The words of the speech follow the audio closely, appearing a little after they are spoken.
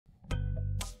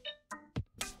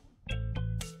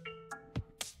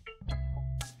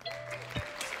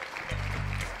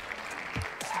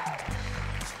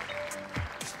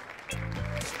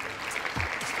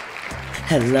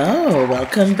Hello,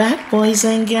 welcome back, boys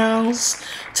and girls.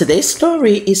 Today's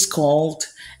story is called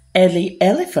Ellie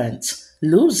Elephant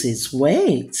Loses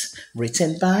Weight,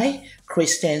 written by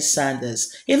Christian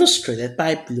Sanders, illustrated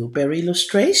by Blueberry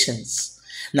Illustrations.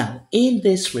 Now, in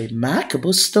this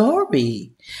remarkable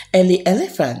story, Ellie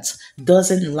Elephant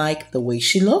doesn't like the way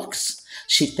she looks.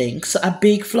 She thinks her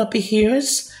big floppy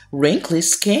ears, wrinkly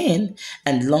skin,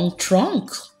 and long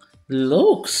trunk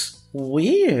looks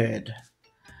weird,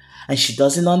 and she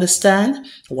doesn't understand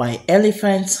why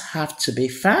elephants have to be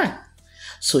fat.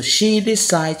 So she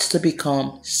decides to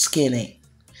become skinny.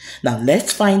 Now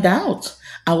let's find out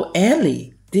how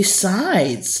Ellie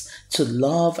decides to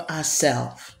love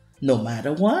herself no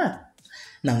matter what.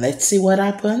 Now let's see what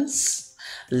happens.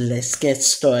 Let's get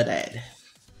started.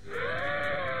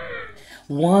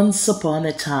 Once upon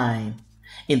a time,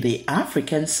 in the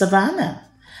African savannah,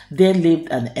 there lived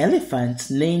an elephant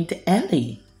named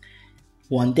Ellie.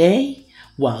 One day,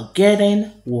 while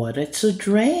getting water to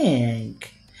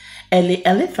drink, Ellie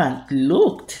Elephant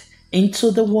looked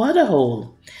into the water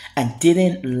hole and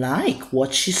didn't like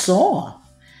what she saw.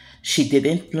 She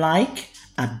didn't like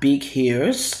a big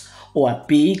ears or a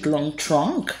big long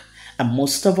trunk, and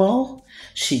most of all,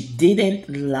 she didn't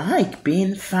like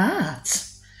being fat.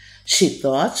 She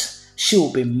thought she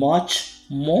would be much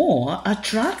more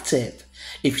attractive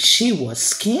if she was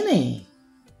skinny.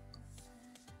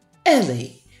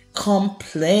 Ellie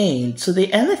complained to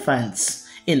the elephants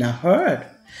in a herd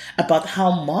about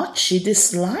how much she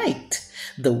disliked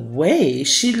the way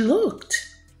she looked.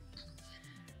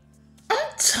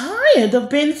 "I'm tired of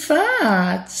being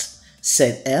fat,"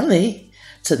 said Ellie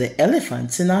to the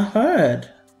elephants in a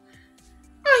herd.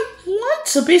 "I want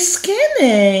to be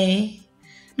skinny.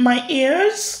 My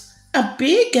ears are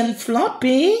big and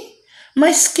floppy.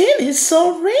 My skin is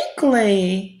so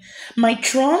wrinkly. My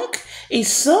trunk is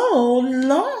so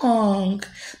long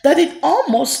that it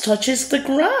almost touches the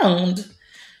ground.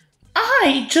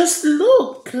 I just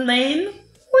look plain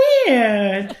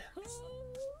weird."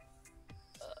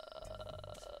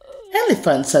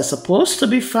 "Elephants are supposed to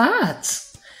be fat,"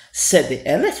 said the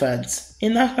elephants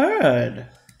in a herd.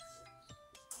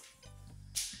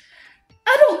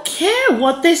 "I don't care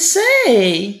what they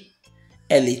say,"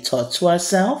 Ellie thought to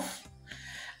herself.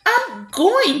 "I'm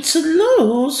going to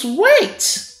lose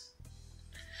weight."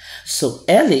 So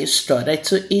Ellie started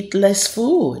to eat less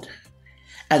food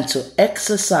and to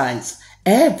exercise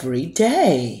every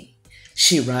day.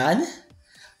 She ran,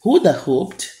 hula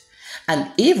hooped,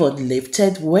 and even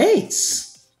lifted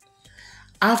weights.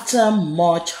 After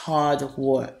much hard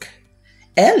work,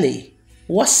 Ellie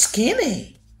was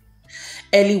skinny.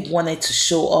 Ellie wanted to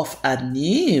show off a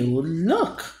new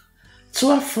look to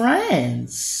her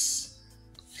friends.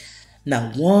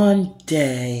 Now one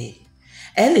day,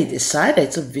 Ellie decided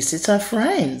to visit her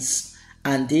friends,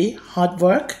 Andy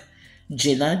Hardwork,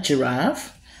 Gina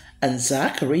Giraffe, and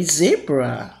Zachary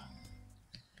Zebra.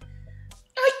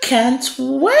 "I can't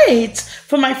wait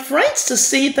for my friends to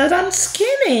see that I'm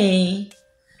skinny,"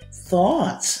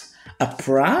 thought a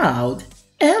proud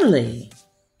Ellie.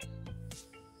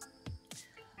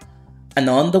 And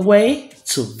on the way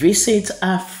to visit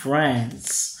her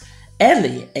friends,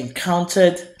 Ellie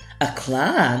encountered a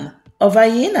clan of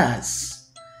hyenas.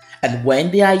 And when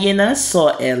the hyenas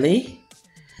saw Ellie,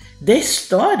 they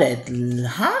started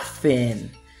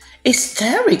laughing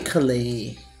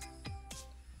hysterically.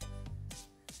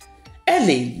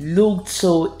 Ellie looked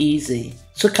so easy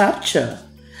to capture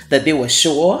that they were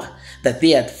sure that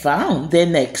they had found their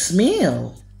next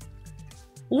meal.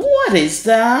 "What is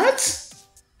that?"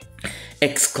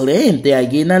 exclaimed the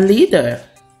hyena leader.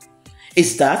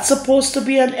 "Is that supposed to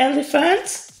be an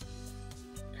elephant?"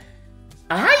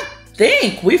 "I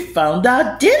think we found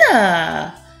our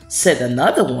dinner," said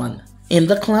another one in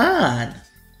the clan.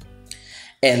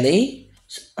 Ellie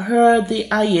heard the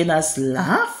hyenas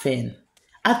laughing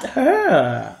at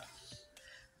her.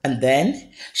 And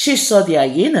then she saw the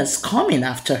hyenas coming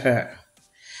after her.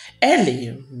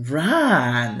 Ellie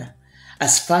ran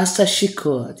as fast as she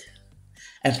could,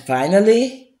 and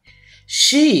finally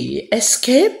she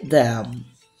escaped them.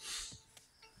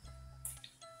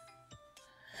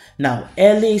 Now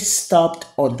Ellie stopped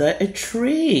under a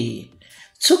tree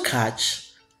to catch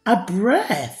a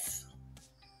breath.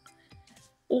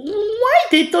 "Why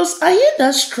did those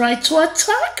hyenas try to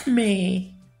attack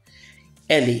me?"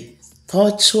 Ellie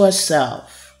thought to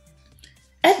herself.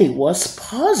 Ellie was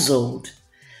puzzled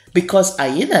because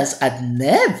hyenas had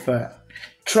never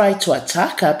tried to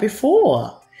attack her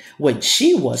before when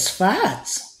she was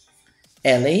fat.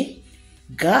 Ellie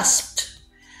gasped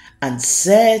and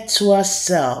said to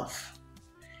herself,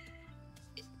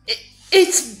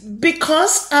 It's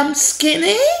because I'm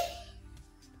skinny?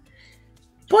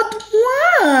 But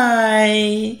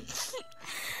why?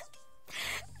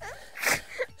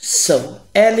 So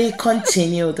Ellie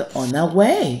continued on her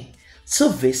way to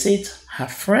visit her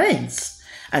friends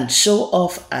and show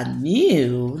off a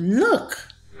new look.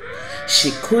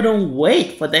 She couldn't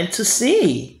wait for them to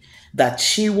see that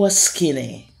she was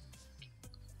skinny.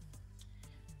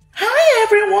 Hi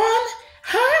everyone!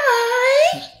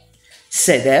 Hi!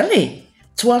 Said Ellie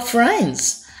to her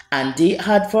friends, Andy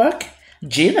Hardwork,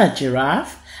 Gina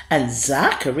Giraffe, and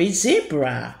Zachary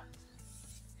Zebra.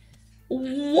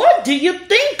 What do you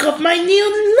think of my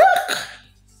new look?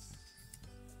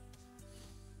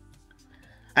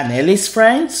 And Ellie's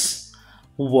friends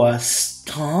were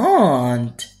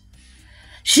stunned.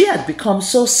 She had become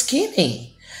so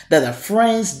skinny that her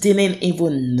friends didn't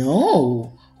even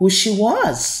know who she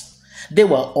was. They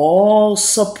were all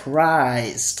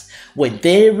surprised when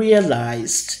they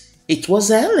realized it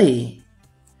was Ellie.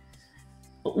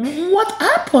 What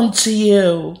happened to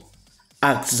you?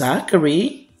 Asked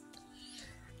Zachary.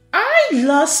 I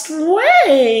lost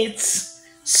weight,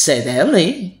 said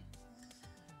Ellie.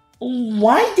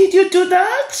 Why did you do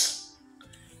that?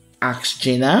 Asked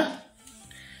Gina.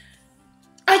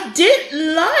 I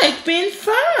didn't like being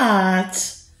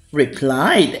fat,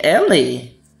 replied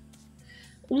Ellie.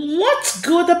 What's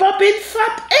good about being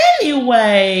fat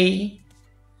anyway?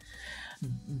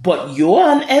 But you're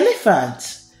an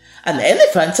elephant. And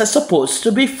elephants are supposed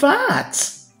to be fat,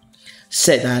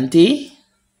 said Andy.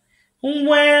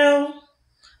 Well,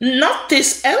 not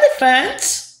this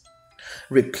elephant,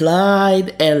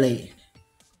 replied Ellie.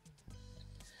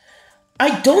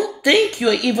 I don't think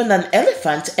you're even an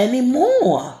elephant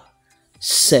anymore,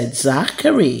 said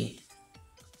Zachary.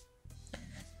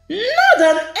 Not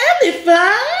an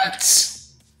elephant,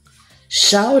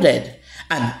 shouted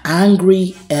an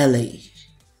angry Ellie.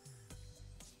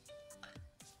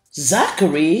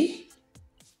 Zachary,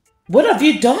 what have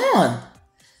you done?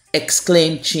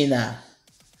 Exclaimed Gina.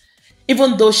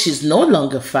 Even though she's no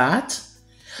longer fat,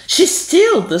 she's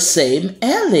still the same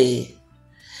Ellie.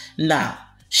 Now,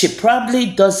 she probably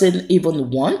doesn't even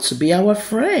want to be our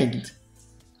friend.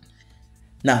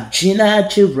 Now, Gina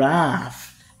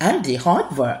Giraffe, Andy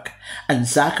Hardwork, and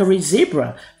Zachary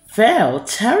Zebra felt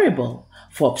terrible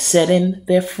for upsetting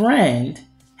their friend,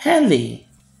 Ellie.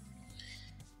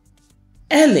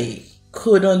 Ellie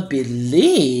couldn't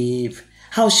believe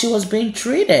how she was being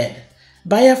treated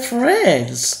by her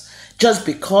friends just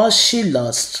because she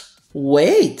lost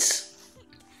weight.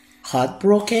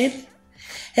 Heartbroken,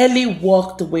 Ellie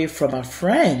walked away from her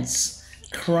friends,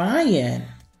 crying,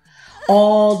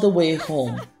 all the way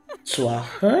home to her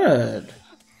herd.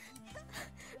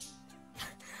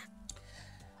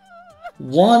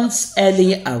 Once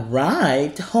Ellie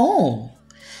arrived home,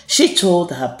 she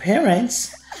told her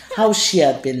parents how she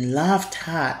had been laughed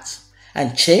at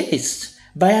and chased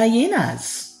by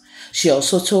hyenas. She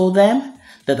also told them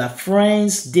that her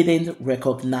friends didn't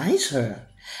recognize her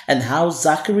and how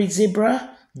Zachary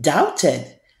Zebra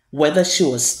doubted whether she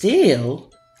was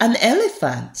still an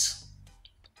elephant.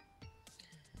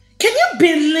 Can you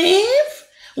believe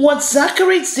what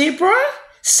Zachary Zebra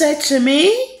said to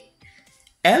me?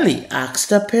 Ellie asked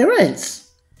her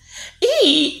parents.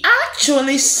 He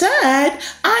actually said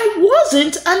I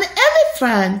wasn't an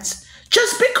elephant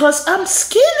just because I'm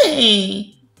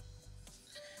skinny.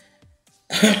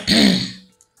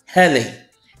 Ellie,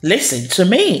 listen to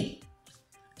me,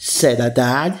 said her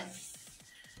dad.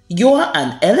 You're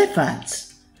an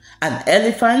elephant, and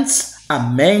elephants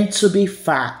are meant to be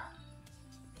fat.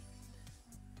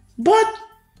 But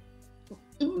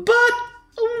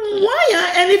why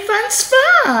are elephants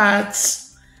fat?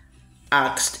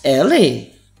 Asked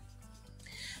Ellie.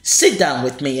 Sit down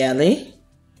with me, Ellie,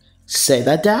 said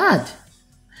her dad.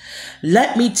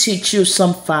 Let me teach you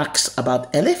some facts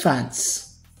about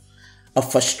elephants. A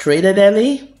frustrated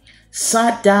Ellie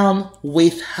sat down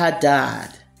with her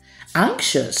dad,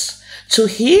 anxious to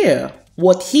hear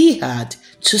what he had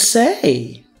to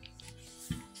say.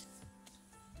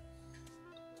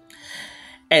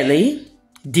 Ellie,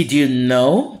 did you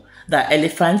know that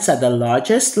elephants are the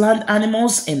largest land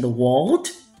animals in the world?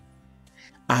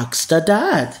 Asked her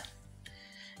dad.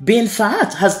 Being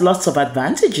fat has lots of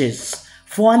advantages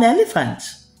for an elephant.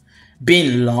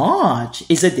 Being large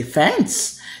is a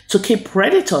defense to keep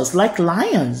predators like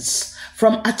lions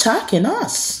from attacking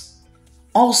us.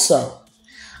 Also,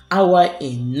 our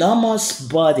enormous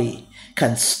body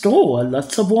can store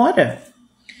lots of water.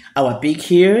 Our big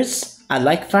ears are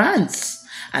like fans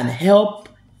and help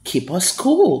keep us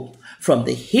cool from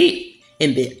the heat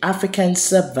in the African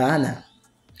savanna.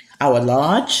 Our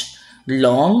large,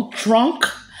 long trunk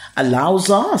allows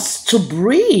us to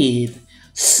breathe,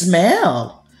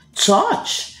 smell,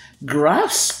 touch,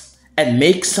 grasp, and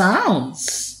make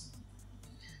sounds.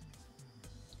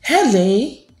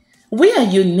 Ellie, we are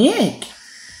unique,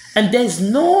 and there's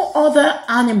no other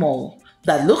animal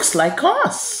that looks like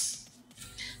us,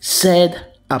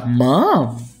 said a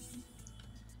mom.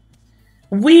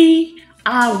 We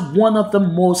are one of the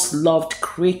most loved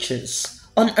creatures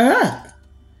on earth,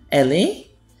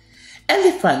 Ellie.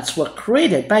 Elephants were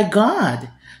created by God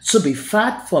to be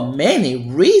fat for many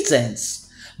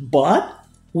reasons, but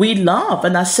we love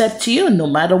and accept you no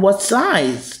matter what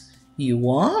size you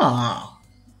are.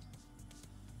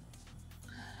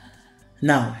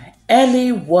 Now,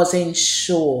 Ellie wasn't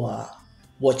sure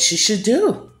what she should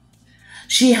do.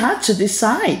 She had to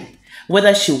decide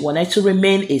whether she wanted to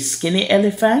remain a skinny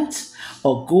elephant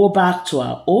or go back to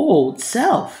her old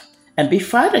self and be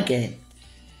fat again.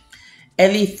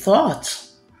 Ellie thought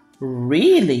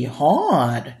really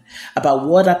hard about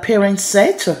what her parents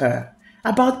said to her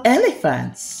about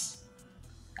elephants.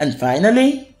 And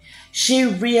finally, she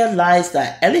realized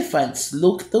that elephants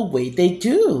look the way they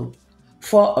do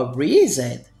for a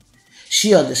reason.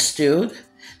 She understood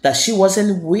that she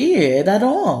wasn't weird at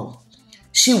all.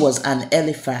 She was an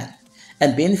elephant,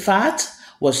 and being fat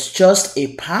was just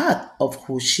a part of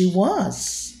who she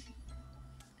was.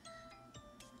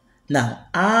 Now,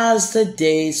 as the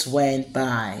days went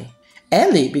by,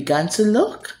 Ellie began to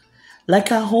look like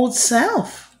her old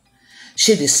self.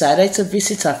 She decided to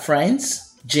visit her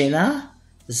friends, Gina,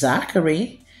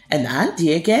 Zachary, and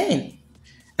Andy again.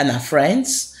 And her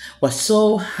friends were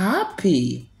so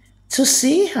happy to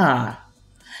see her.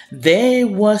 They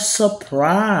were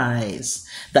surprised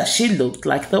that she looked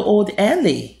like the old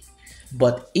Ellie,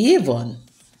 but even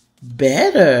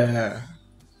better.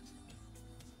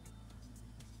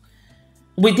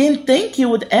 We didn't think you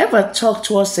would ever talk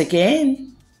to us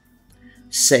again,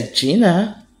 said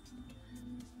Gina.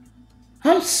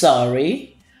 I'm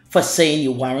sorry for saying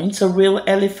you weren't a real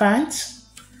elephant,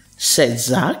 said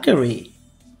Zachary.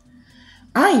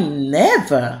 I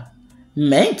never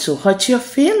meant to hurt your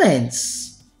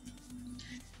feelings.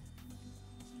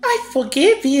 I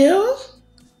forgive you,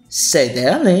 said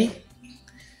Ellie.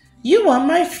 You are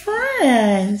my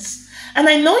friends, and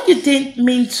I know you didn't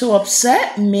mean to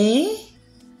upset me.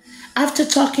 After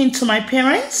talking to my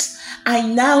parents, I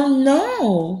now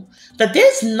know that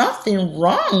there's nothing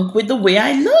wrong with the way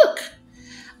I look.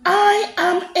 I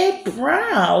am a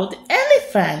proud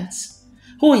elephant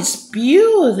who is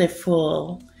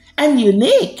beautiful and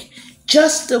unique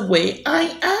just the way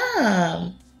I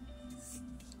am.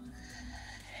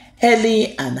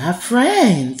 Ellie and her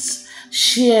friends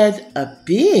shared a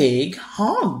big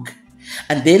hug,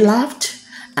 and they laughed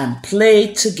and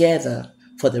played together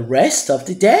for the rest of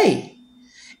the day.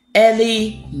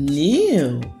 Ellie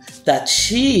knew that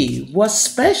she was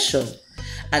special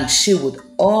and she would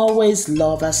always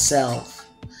love herself,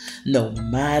 no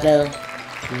matter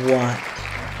what.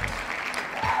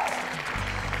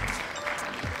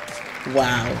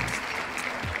 Wow.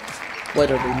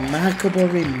 What a remarkable,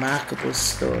 remarkable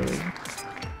story.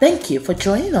 Thank you for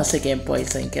joining us again,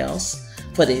 boys and girls,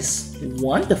 for this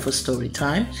wonderful story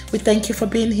time. We thank you for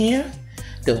being here.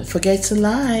 Don't forget to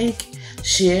like,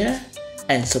 share,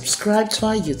 and subscribe to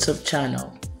our YouTube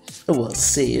channel. We'll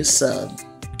see you soon.